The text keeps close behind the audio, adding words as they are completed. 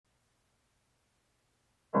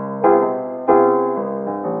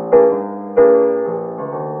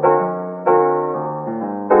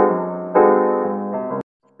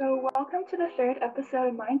to the third episode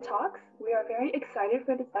of Mind Talks. We are very excited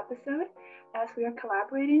for this episode as we are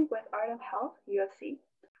collaborating with Art of Health, UofC.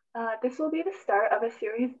 This will be the start of a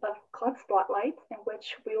series of club spotlights in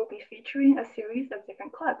which we will be featuring a series of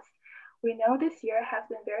different clubs. We know this year has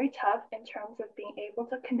been very tough in terms of being able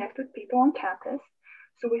to connect with people on campus,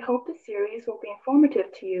 so we hope the series will be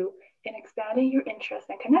informative to you in expanding your interests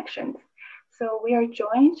and connections. So we are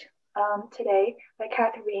joined today by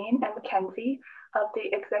Catherine and Mackenzie of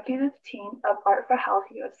the executive team of Art for Health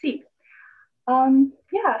UofC.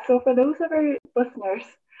 So for those of our listeners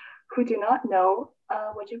who do not know,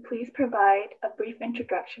 would you please provide a brief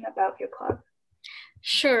introduction about your club?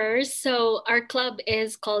 Sure. So our club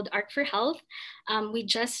is called Art for Health. We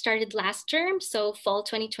just started last term, so fall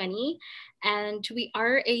 2020. And we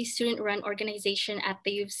are a student-run organization at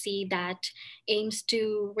the UofC that aims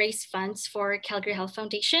to raise funds for Calgary Health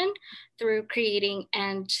Foundation through creating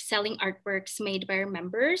and selling artworks made by our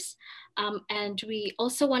members. And we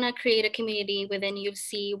also want to create a community within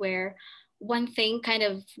UofC where one thing kind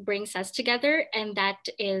of brings us together, and that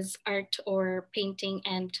is art or painting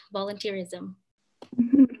and volunteerism.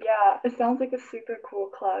 Yeah, it sounds like a super cool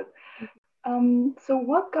club. So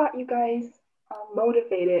what got you guys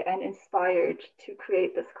motivated and inspired to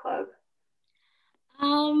create this club?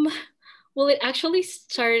 Well, it actually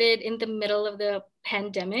started in the middle of the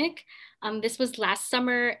pandemic. This was last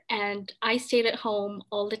summer, and I stayed at home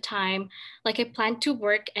all the time. Like, I planned to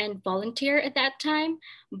work and volunteer at that time,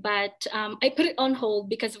 but I put it on hold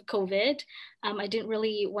because of COVID. I didn't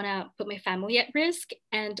really want to put my family at risk,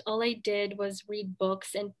 and all I did was read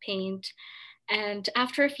books and paint. And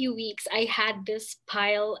after a few weeks, I had this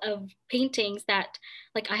pile of paintings that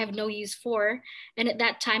like I have no use for. And at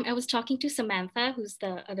that time, I was talking to Samantha, who's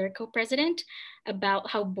the other co-president, about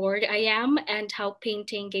how bored I am and how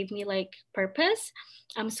painting gave me like purpose.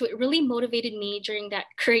 So it really motivated me during that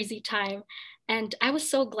crazy time. And I was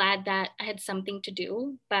so glad that I had something to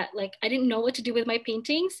do, but like I didn't know what to do with my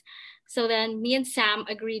paintings. So then me and Sam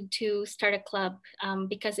agreed to start a club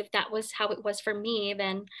because if that was how it was for me,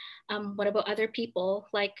 then what about other people?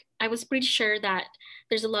 Like, I was pretty sure that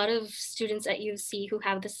there's a lot of students at UofC who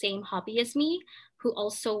have the same hobby as me, who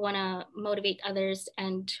also want to motivate others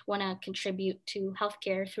and want to contribute to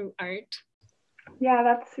healthcare through art. Yeah,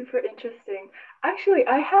 that's super interesting. Actually,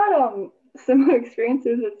 I had similar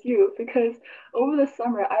experiences as you because over the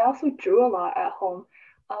summer I also drew a lot at home.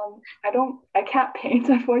 I can't paint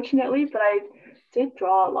unfortunately, but I did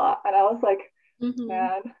draw a lot, and I was like, Mm-hmm.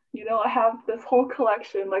 man, I have this whole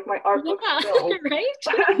collection, like my art book's Yeah, filled. right?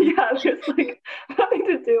 Yeah, there's like nothing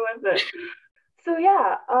to do with it. So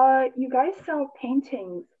yeah, you guys sell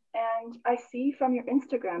paintings, and I see from your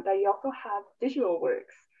Instagram that you also have digital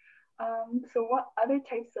works. So what other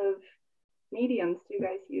types of mediums do you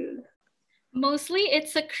guys use? Mostly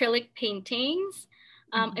it's acrylic paintings.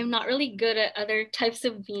 I'm not really good at other types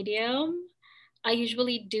of medium. I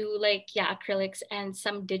usually do like, yeah, acrylics and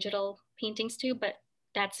some digital paintings too, but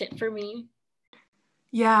that's it for me.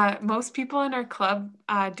 Yeah, most people in our club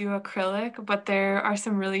do acrylic, but there are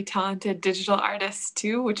some really talented digital artists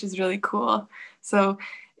too, which is really cool. So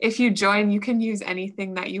if you join, you can use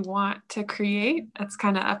anything that you want to create. It's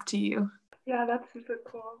kind of up to you. Yeah, that's super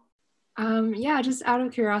cool. Yeah, just out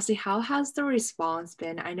of curiosity, how has the response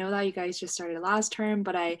been? I know that you guys just started last term,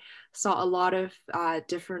 but I saw a lot of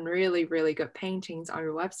different really, really good paintings on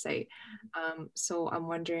your website. So I'm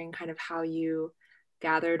wondering kind of how you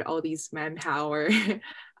gathered all these manpower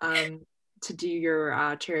to do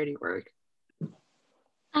your charity work.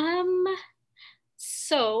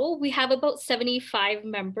 So we have about 75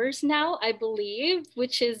 members now, I believe,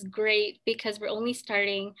 which is great because we're only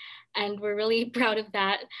starting and we're really proud of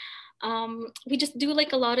that. We just do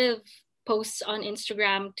like a lot of posts on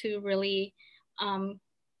Instagram to really,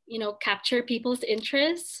 capture people's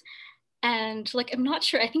interests. And like, I'm not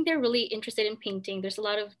sure, I think they're really interested in painting. There's a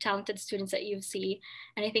lot of talented students at UofC,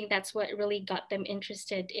 and I think that's what really got them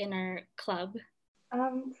interested in our club.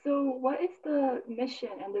 So what is the mission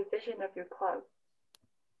and the vision of your club?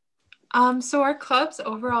 So our club's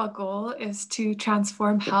overall goal is to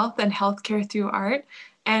transform health and healthcare through art.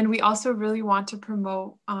 And we also really want to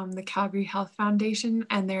promote the Calgary Health Foundation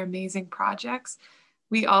and their amazing projects.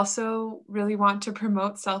 We also really want to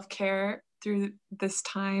promote self-care through this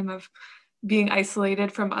time of being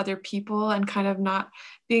isolated from other people and kind of not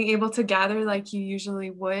being able to gather like you usually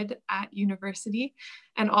would at university,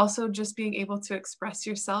 and also just being able to express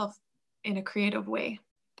yourself in a creative way.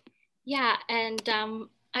 Yeah, and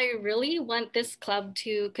I really want this club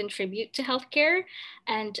to contribute to healthcare.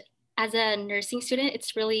 And as a nursing student,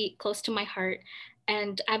 it's really close to my heart.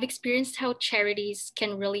 And I've experienced how charities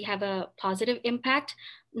can really have a positive impact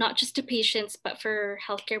not just to patients, but for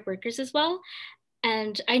healthcare workers as well.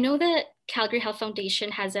 And I know that Calgary Health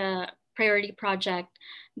Foundation has a priority project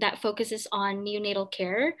that focuses on neonatal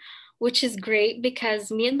care, which is great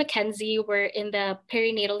because me and Mackenzie were in the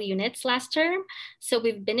perinatal units last term. So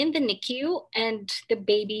we've been in the NICU, and the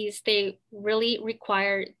babies, they really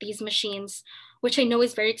require these machines, which I know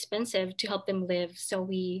is very expensive to help them live. So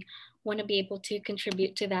we want to be able to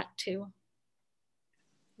contribute to that too.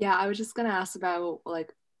 Yeah, I was just gonna ask about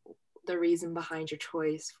like the reason behind your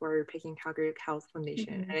choice for picking Calgary Health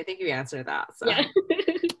Foundation, and I think you answered that. So. Yeah.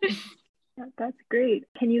 Yeah, that's great.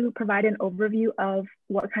 Can you provide an overview of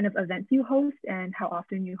what kind of events you host and how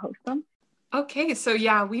often you host them? Okay, so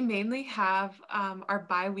yeah, we mainly have our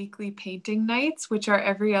bi-weekly painting nights, which are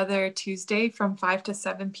every other Tuesday from 5 to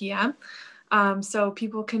 7 p.m. So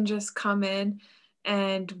people can just come in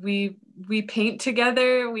and we paint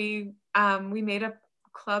together. We made a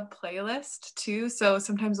club playlist too, so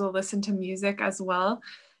sometimes we'll listen to music as well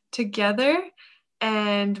together.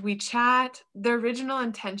 And we chat. The original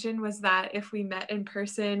intention was that if we met in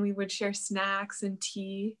person, we would share snacks and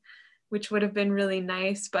tea, which would have been really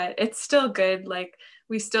nice, but it's still good. Like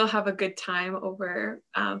we still have a good time over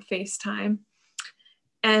FaceTime.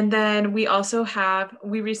 And then we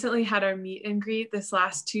recently had our meet and greet this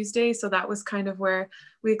last Tuesday. So that was kind of where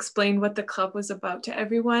we explained what the club was about to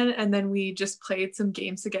everyone. And then we just played some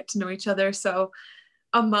games to get to know each other. So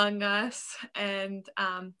Among Us and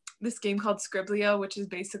this game called Scriblio, which is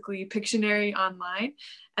basically Pictionary online,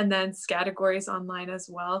 and then Scattergories online as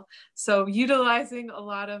well. So utilizing a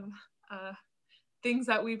lot of things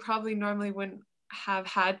that we probably normally wouldn't have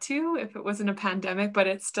had to if it wasn't a pandemic, but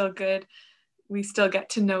it's still good. We still get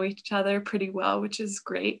to know each other pretty well, which is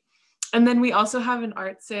great. And then we also have an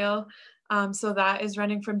art sale. So that is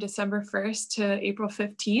running from December 1st to April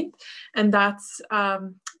 15th. And that's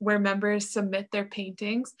where members submit their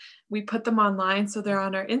paintings. We put them online. So they're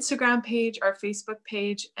on our Instagram page, our Facebook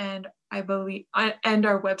page, and I believe, and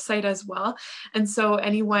our website as well. And so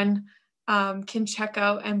anyone can check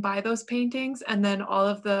out and buy those paintings. And then all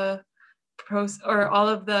of the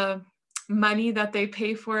money that they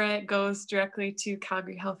pay for it goes directly to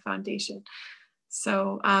Calgary Health Foundation.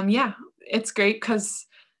 So yeah, it's great because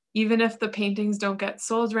even if the paintings don't get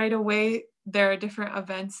sold right away, there are different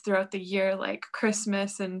events throughout the year like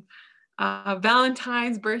Christmas and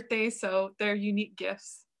Valentine's, birthdays. So they're unique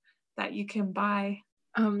gifts that you can buy.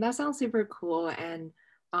 That sounds super cool, and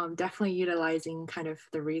definitely utilizing kind of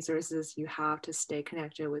the resources you have to stay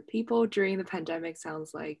connected with people during the pandemic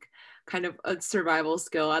sounds like kind of a survival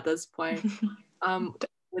skill at this point.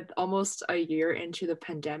 With almost a year into the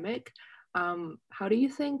pandemic, how do you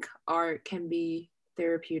think art can be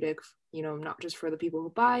therapeutic, not just for the people who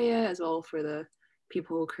buy it, as well for the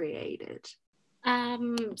people who create it?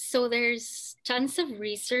 So there's tons of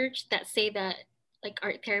research that say that like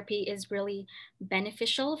art therapy is really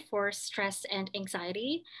beneficial for stress and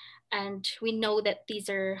anxiety. And we know that these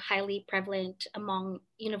are highly prevalent among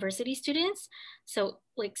university students. So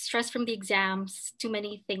like stress from the exams, too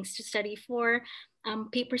many things to study for,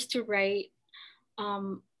 papers to write.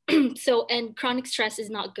 And chronic stress is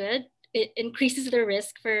not good. It increases the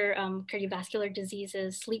risk for cardiovascular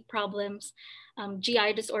diseases, sleep problems,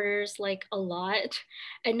 GI disorders, like a lot.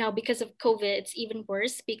 And now because of COVID, it's even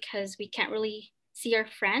worse because we can't really see our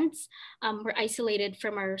friends. We're isolated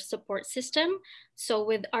from our support system. So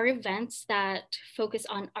with our events that focus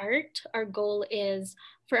on art, our goal is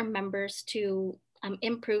for our members to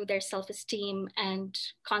improve their self-esteem and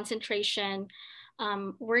concentration,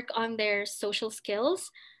 work on their social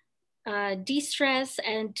skills, de-stress,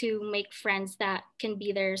 and to make friends that can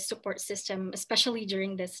be their support system, especially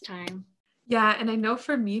during this time. Yeah, and I know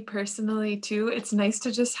for me personally too, it's nice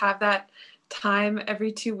to just have that time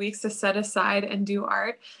every 2 weeks to set aside and do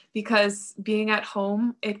art, because being at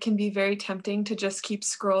home, it can be very tempting to just keep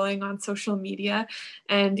scrolling on social media.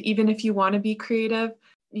 And even if you want to be creative,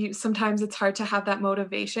 sometimes it's hard to have that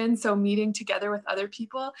motivation. So meeting together with other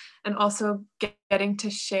people and also getting to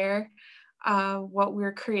share what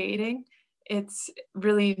we're creating, it's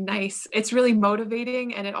really nice. It's really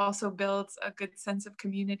motivating, and it also builds a good sense of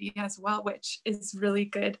community as well, which is really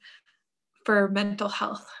good for mental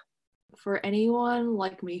health. For anyone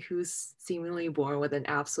like me who's seemingly born with an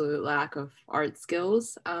absolute lack of art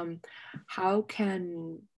skills, how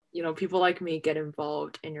can people like me get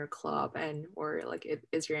involved in your club, and or like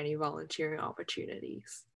is there any volunteering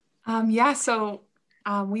opportunities? So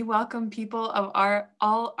we welcome people of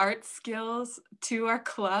all art skills to our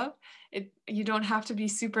club. You don't have to be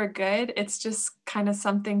super good. It's just kind of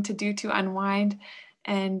something to do to unwind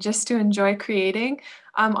and just to enjoy creating.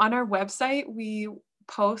 On our website, we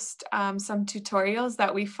post some tutorials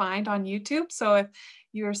that we find on YouTube. So if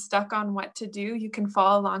you're stuck on what to do, you can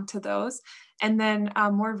follow along to those. And then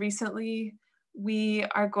more recently, we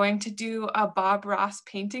are going to do a Bob Ross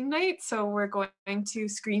painting night. So we're going to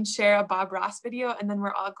screen share a Bob Ross video, and then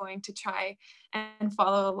we're all going to try and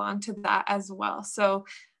follow along to that as well. So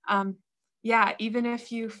yeah, even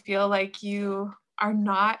if you feel like you are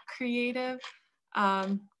not creative,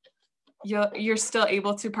 you're still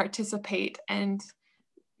able to participate and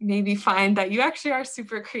maybe find that you actually are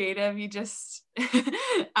super creative. You just,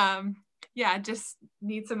 yeah, just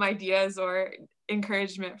need some ideas or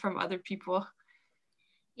encouragement from other people.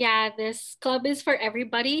 Yeah, this club is for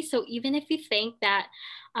everybody. So even if you think that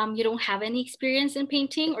you don't have any experience in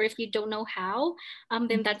painting, or if you don't know how,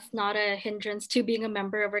 then that's not a hindrance to being a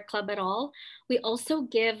member of our club at all. We also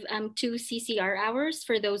give 2 CCR hours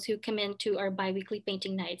for those who come into our biweekly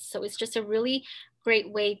painting nights. So it's just a really great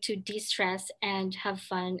way to de-stress and have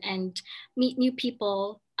fun and meet new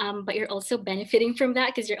people. But you're also benefiting from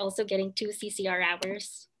that because you're also getting 2 CCR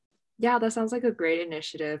hours. Yeah, that sounds like a great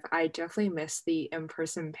initiative. I definitely miss the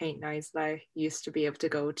in-person paint nights that I used to be able to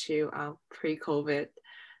go to pre-COVID.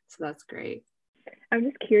 So that's great. I'm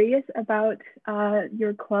just curious about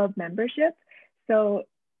your club membership. So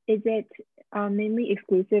is it mainly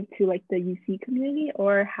exclusive to like the UC community,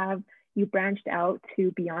 or have you branched out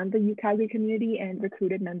to beyond the UCalgary community and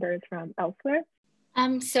recruited members from elsewhere?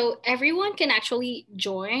 So everyone can actually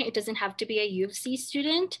join. It doesn't have to be a UofC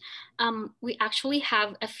student. We actually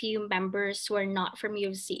have a few members who are not from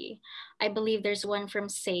UofC. I believe there's one from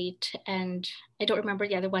SAIT, and I don't remember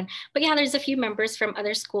the other one. But yeah, there's a few members from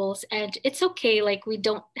other schools, and it's okay. Like, we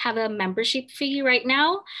don't have a membership fee right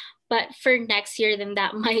now, but for next year, then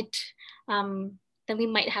that might, then we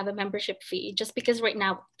might have a membership fee, just because right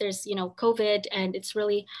now there's, COVID, and it's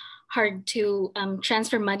really hard to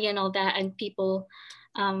transfer money and all that, and people,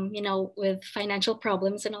 with financial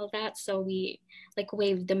problems and all that. So we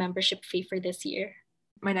waived the membership fee for this year.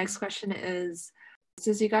 My next question is,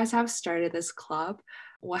 since you guys have started this club,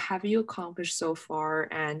 what have you accomplished so far,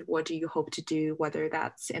 and what do you hope to do, whether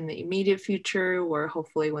that's in the immediate future or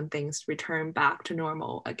hopefully when things return back to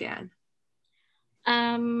normal again?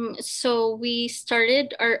 So we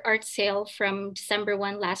started our art sale from December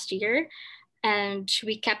 1 last year, and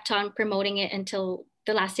we kept on promoting it until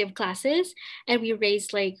the last day of classes, and we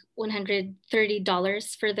raised like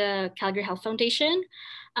 $130 for the Calgary Health Foundation.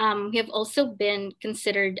 We have also been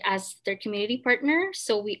considered as their community partner,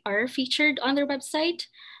 so we are featured on their website.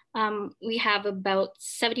 We have about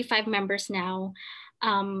 75 members now.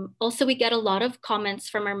 Also, we get a lot of comments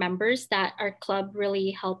from our members that our club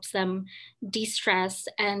really helps them de-stress,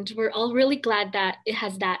 and we're all really glad that it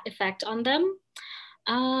has that effect on them.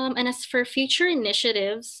 And as for future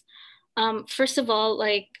initiatives, first of all,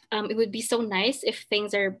 it would be so nice if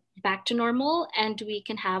things are back to normal and we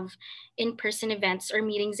can have in-person events or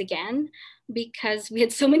meetings again, because we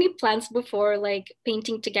had so many plans before, like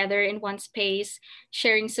painting together in one space,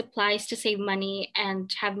 sharing supplies to save money,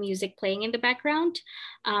 and have music playing in the background,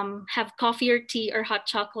 have coffee or tea or hot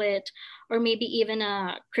chocolate, or maybe even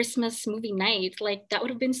a Christmas movie night. Like, that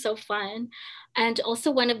would have been so fun. And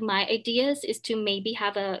also, one of my ideas is to maybe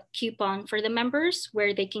have a coupon for the members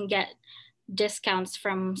where they can get discounts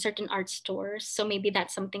from certain art stores. So maybe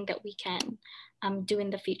that's something that we can do in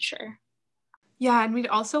the future. Yeah, and we'd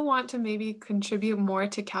also want to maybe contribute more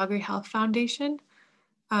to Calgary Health Foundation,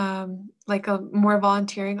 like more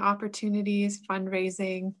volunteering opportunities,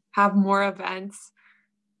 fundraising, have more events,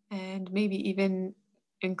 and maybe even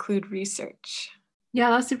include research. Yeah,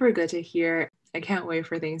 that's super good to hear. I can't wait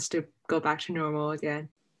for things to go back to normal again.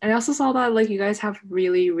 And I also saw that you guys have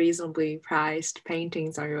really reasonably priced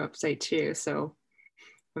paintings on your website too, so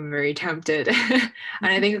I'm very tempted. And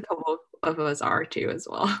I think a couple of us are too as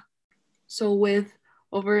well. So with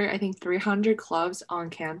over, I think, 300 clubs on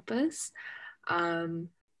campus,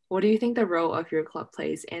 what do you think the role of your club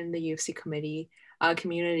plays in the UofC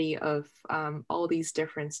community of all these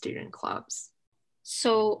different student clubs?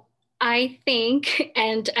 So I think,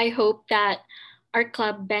 and I hope that our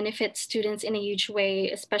club benefits students in a huge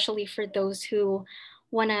way, especially for those who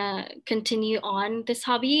want to continue on this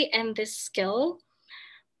hobby and this skill.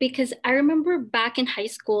 Because I remember back in high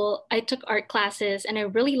school, I took art classes and I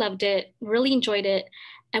really loved it, really enjoyed it.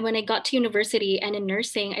 And when I got to university and in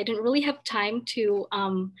nursing, I didn't really have time to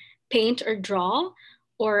paint or draw,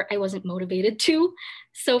 or I wasn't motivated to.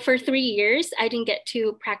 So for 3 years, I didn't get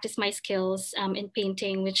to practice my skills in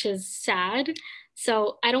painting, which is sad.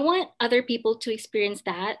 So I don't want other people to experience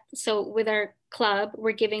that. So with our club,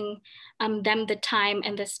 we're giving them the time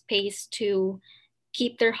and the space to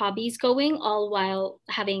keep their hobbies going, all while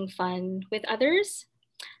having fun with others.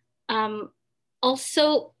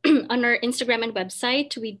 Also, on our Instagram and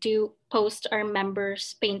website, we do post our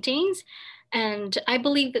members' paintings. And I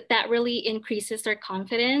believe that that really increases their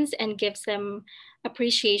confidence and gives them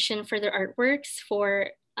appreciation for their artworks, for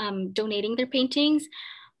donating their paintings,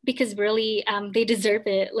 because really they deserve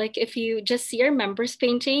it. Like if you just see our members'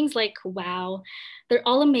 paintings, like, wow, they're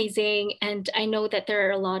all amazing. And I know that there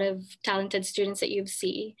are a lot of talented students at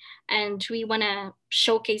UofC, and we want to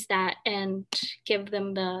showcase that and give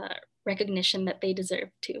them the recognition that they deserve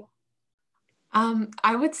too.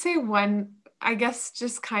 I would say one, I guess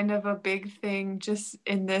just kind of a big thing just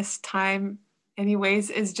in this time anyways,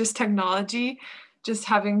 is just technology, just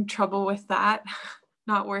having trouble with that,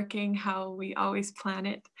 not working how we always plan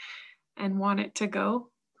it and want it to go.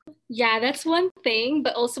 Yeah, that's one thing.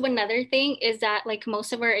 But also another thing is that like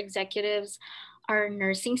most of our executives are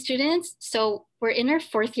nursing students. So we're in our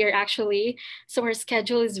fourth year actually. So our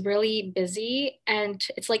schedule is really busy and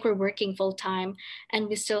it's like we're working full time and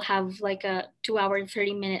we still have like a 2 hour,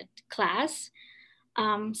 30-minute class.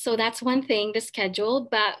 So that's one thing, the schedule,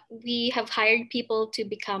 but we have hired people to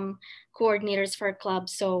become coordinators for our club.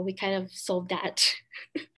 So we kind of solved that.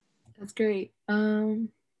 That's great.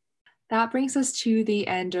 That brings us to the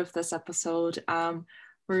end of this episode.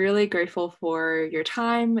 We're really grateful for your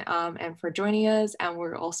time and for joining us. And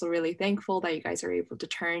we're also really thankful that you guys are able to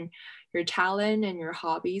turn your talent and your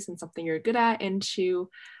hobbies and something you're good at into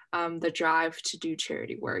the drive to do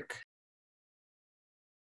charity work.